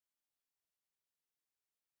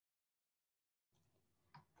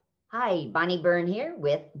Hi, Bonnie Byrne here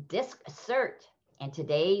with DISCcert. And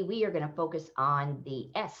today we are going to focus on the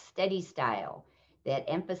S steady style that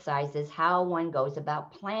emphasizes how one goes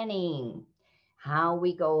about planning, how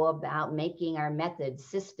we go about making our methods,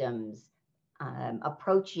 systems,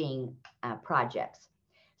 approaching projects.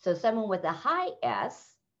 So, someone with a high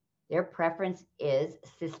S, their preference is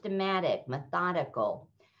systematic, methodical,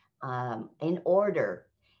 in order.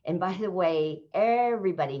 And by the way,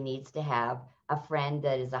 everybody needs to have a friend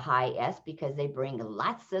that is a high S because they bring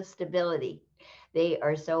lots of stability. They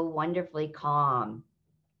are so wonderfully calm.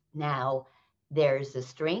 Now, there's a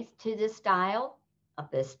strength to the style of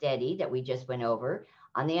the steady that we just went over.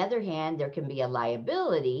 On the other hand, there can be a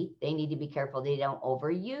liability. They need to be careful they don't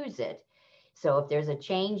overuse it. So, if there's a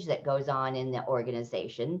change that goes on in the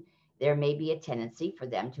organization, there may be a tendency for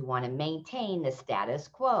them to want to maintain the status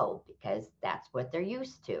quo because that's what they're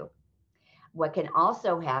used to. What can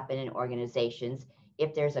also happen in organizations,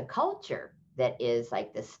 if there's a culture that is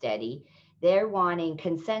like the steady, they're wanting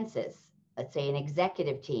consensus. Let's say an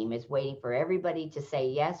executive team is waiting for everybody to say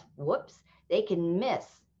yes. Whoops, they can miss,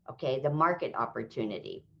 okay, the market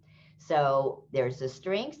opportunity. So there's the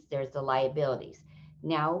strengths, there's the liabilities.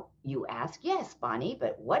 Now you ask, yes, Bonnie,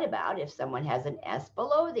 but what about if someone has an S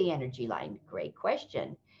below the energy line? Great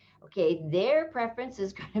question. Okay, their preference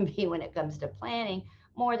is going to be when it comes to planning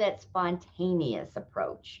more that spontaneous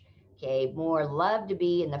approach. Okay, more love to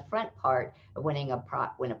be in the front part of when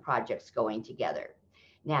a project's going together.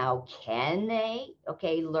 Now, can they,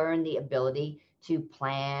 okay, learn the ability to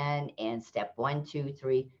plan and step one, two,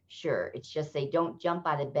 three? Sure. It's just they don't jump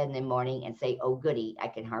out of bed in the morning and say, oh, goody, I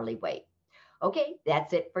can hardly wait. Okay,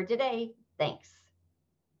 that's it for today. Thanks.